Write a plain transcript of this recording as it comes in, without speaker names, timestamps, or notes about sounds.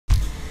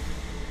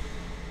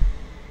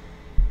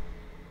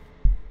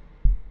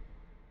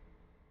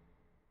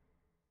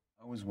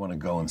always want to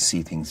go and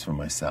see things for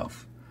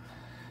myself.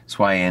 It's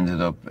why I ended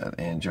up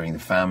during the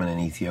famine in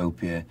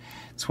Ethiopia.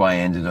 It's why I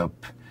ended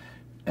up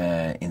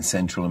in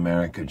Central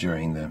America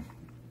during the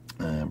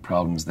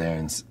problems there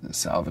in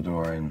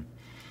Salvador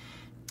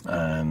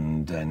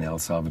and in El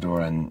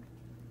Salvador and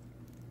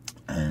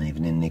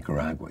even in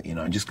Nicaragua. You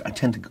know, I just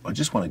want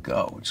to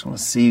go. I just want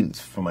to see it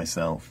for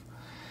myself.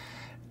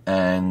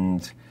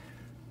 And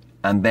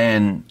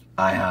then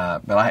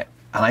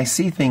I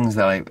see things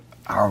that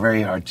are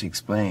very hard to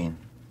explain,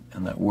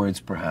 and that words,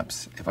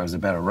 perhaps, if I was a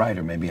better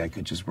writer, maybe I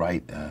could just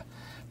write,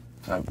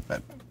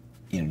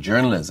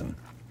 journalism.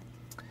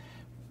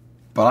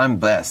 But I'm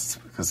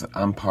blessed because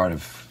I'm part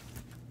of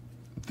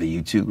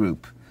the U2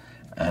 group,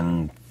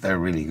 and they're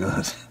really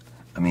good.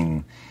 I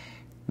mean,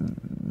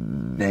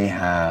 they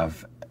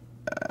have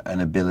an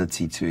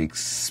ability to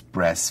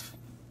express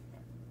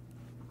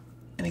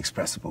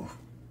inexpressible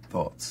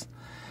thoughts.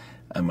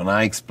 And when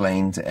I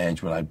explained to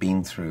Edge what I'd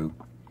been through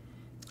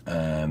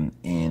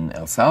in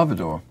El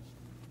Salvador,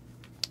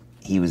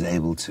 he was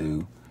able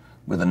to,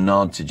 with a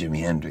nod to Jimi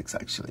Hendrix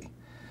actually,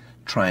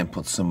 try and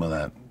put some of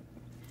that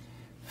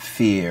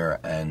fear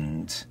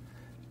and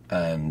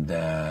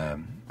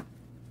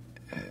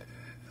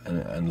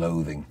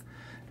loathing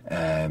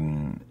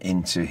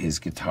into his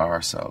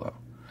guitar solo.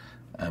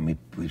 And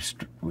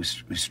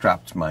we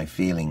strapped my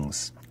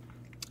feelings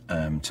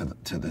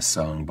to the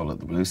song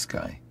Bullet the Blue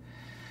Sky.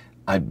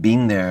 I'd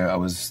been there. There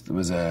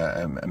was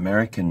an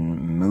American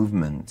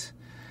movement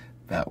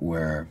that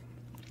were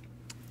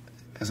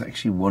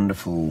actually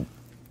wonderful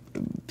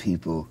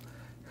people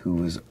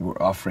who were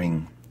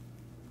offering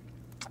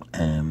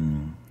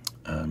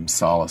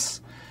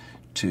solace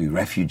to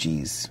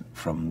refugees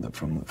from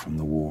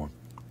the war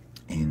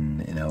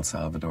in El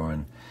Salvador,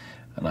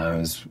 and I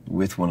was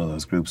with one of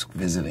those groups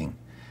visiting.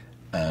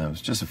 It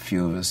was just a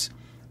few of us,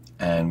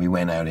 and we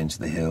went out into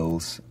the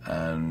hills,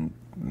 and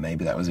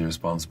maybe that was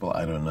irresponsible,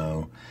 I don't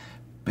know,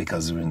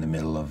 because we were in the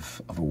middle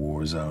of a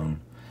war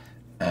zone.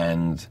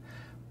 And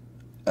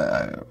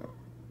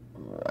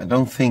I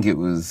don't think it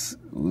was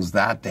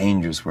that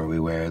dangerous where we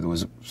were. There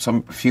was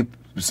some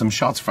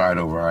shots fired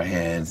over our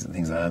heads and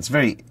things like that. It's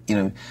very,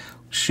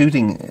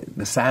 shooting,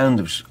 the sound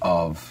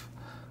of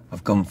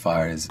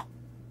gunfire is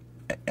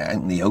out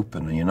in the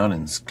open and you're not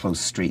in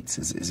close streets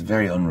is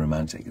very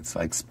unromantic. It's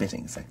like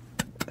spitting. It's like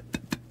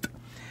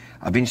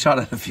I've been shot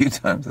at a few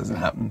times as it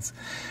happens.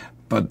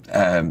 But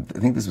I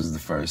think this was the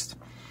first,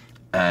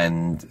 I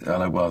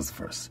was the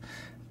first,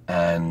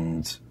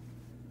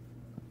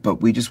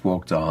 but we just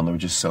walked on. There were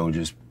just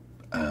soldiers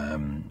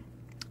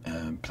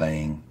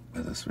playing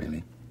with us,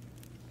 really.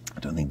 I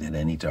don't think they had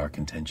any dark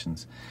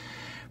intentions.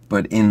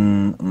 But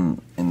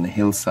in the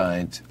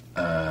hillside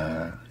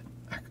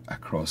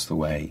across the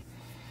way,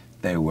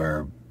 they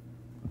were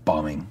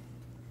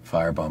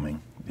firebombing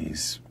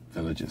these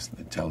villages.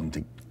 They tell them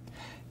to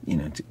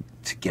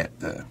get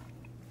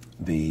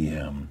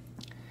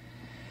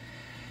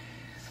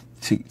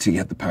to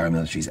get the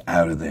paramilitaries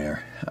out of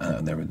there.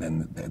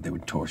 They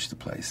would torch the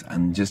place,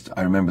 and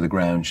I remember the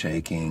ground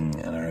shaking,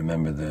 and I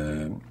remember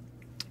the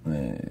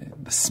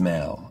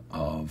smell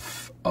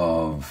of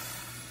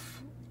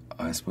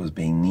I suppose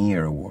being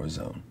near a war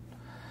zone.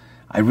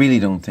 I really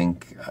don't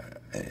think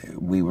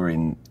we were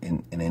in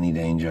any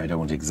danger. I don't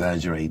want to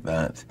exaggerate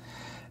that,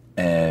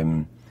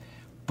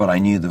 but I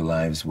knew the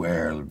lives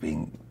were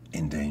being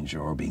in danger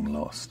or being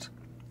lost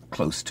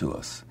close to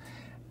us,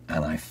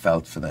 and I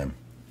felt for them.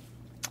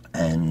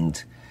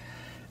 And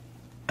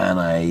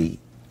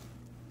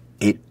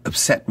it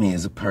upset me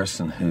as a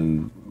person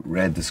who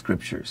read the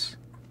scriptures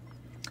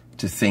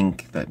to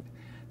think that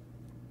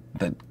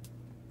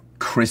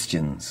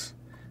Christians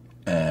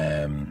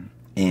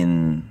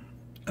in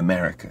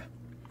America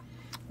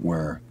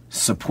were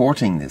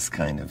supporting this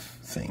kind of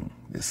thing,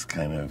 this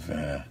kind of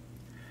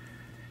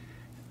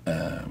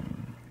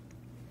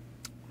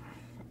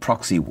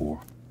proxy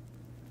war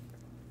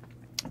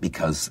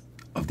because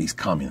of these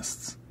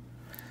communists.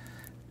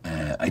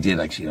 I did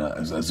actually,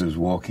 as I was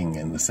walking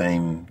in the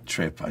same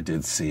trip, I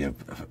did see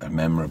a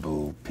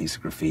memorable piece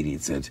of graffiti.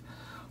 It said,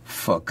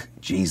 "Fuck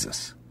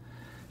Jesus."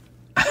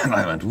 And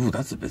I went, "Ooh,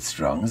 that's a bit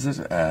strong, is it?"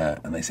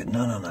 And they said,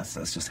 No, that's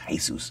just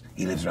Jesus.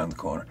 He lives around the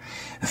corner.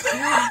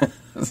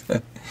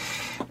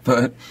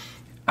 But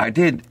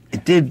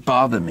it did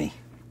bother me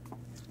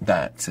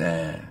that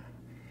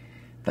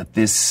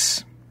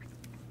this,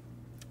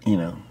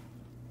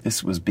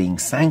 this was being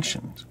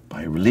sanctioned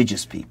by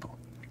religious people.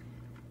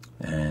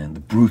 And the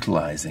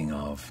brutalizing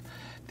of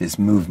this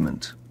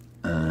movement,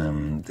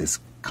 this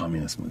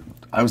communist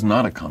movement. I was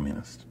not a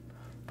communist,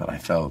 but I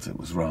felt it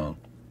was wrong.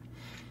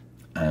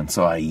 And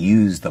so I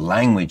used the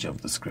language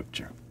of the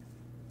scripture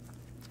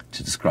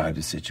to describe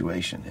the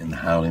situation. In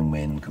the howling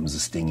wind comes the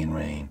stinging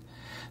rain.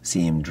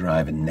 See him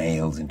driving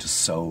nails into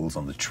souls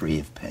on the tree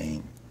of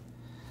pain.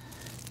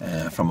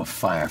 From a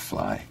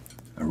firefly,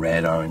 a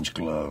red-orange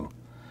glow.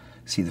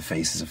 See the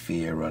faces of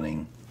fear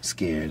running,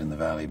 scared in the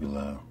valley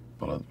below.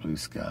 Bullet blue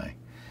sky.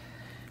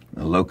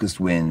 The locust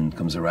wind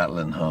comes a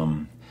rattling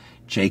hum.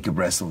 Jacob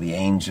wrestled the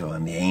angel,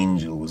 and the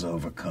angel was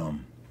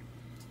overcome.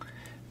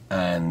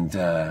 And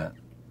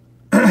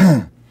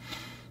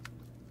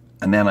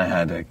and then I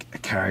had a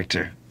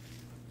character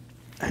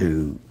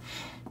who,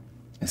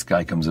 this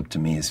guy comes up to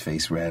me, his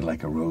face red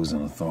like a rose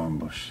on a thorn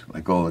bush,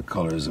 like all the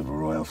colours of a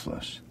royal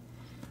flush.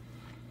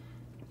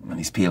 And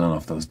he's peeling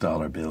off those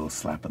dollar bills,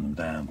 slapping them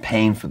down,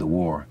 paying for the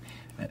war.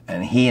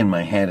 And he in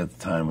my head at the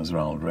time was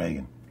Ronald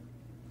Reagan.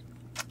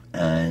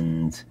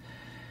 And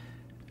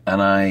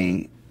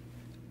I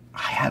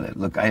had it.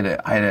 Look, I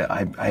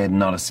had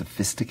not a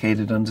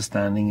sophisticated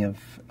understanding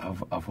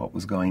of what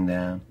was going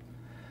down.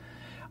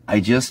 I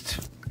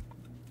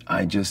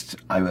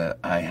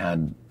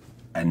had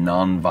a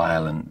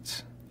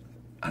non-violent,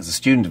 as a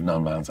student of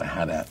non-violence,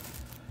 I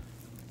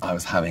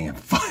was having a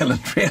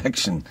violent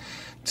reaction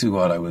to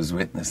what I was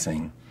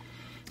witnessing.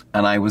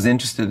 And I was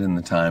interested in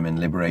the time in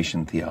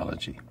liberation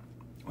theology,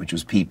 which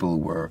was people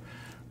were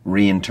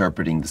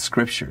reinterpreting the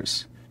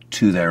scriptures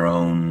to their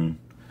own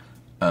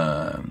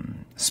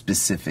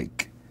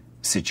specific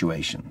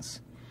situations.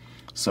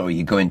 So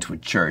you go into a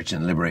church,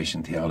 in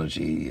liberation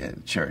theology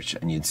church,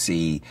 and you'd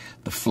see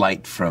the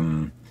flight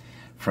from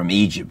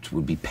Egypt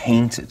would be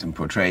painted and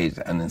portrayed,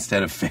 and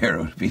instead of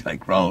Pharaoh, it would be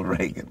like Ronald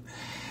Reagan.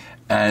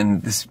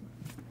 And this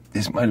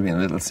might have been a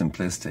little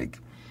simplistic,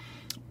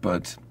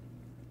 but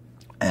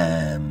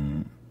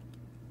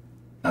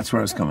that's where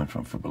I was coming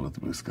from for Bullet the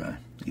Blue Sky.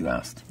 You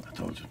asked, I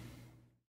told you.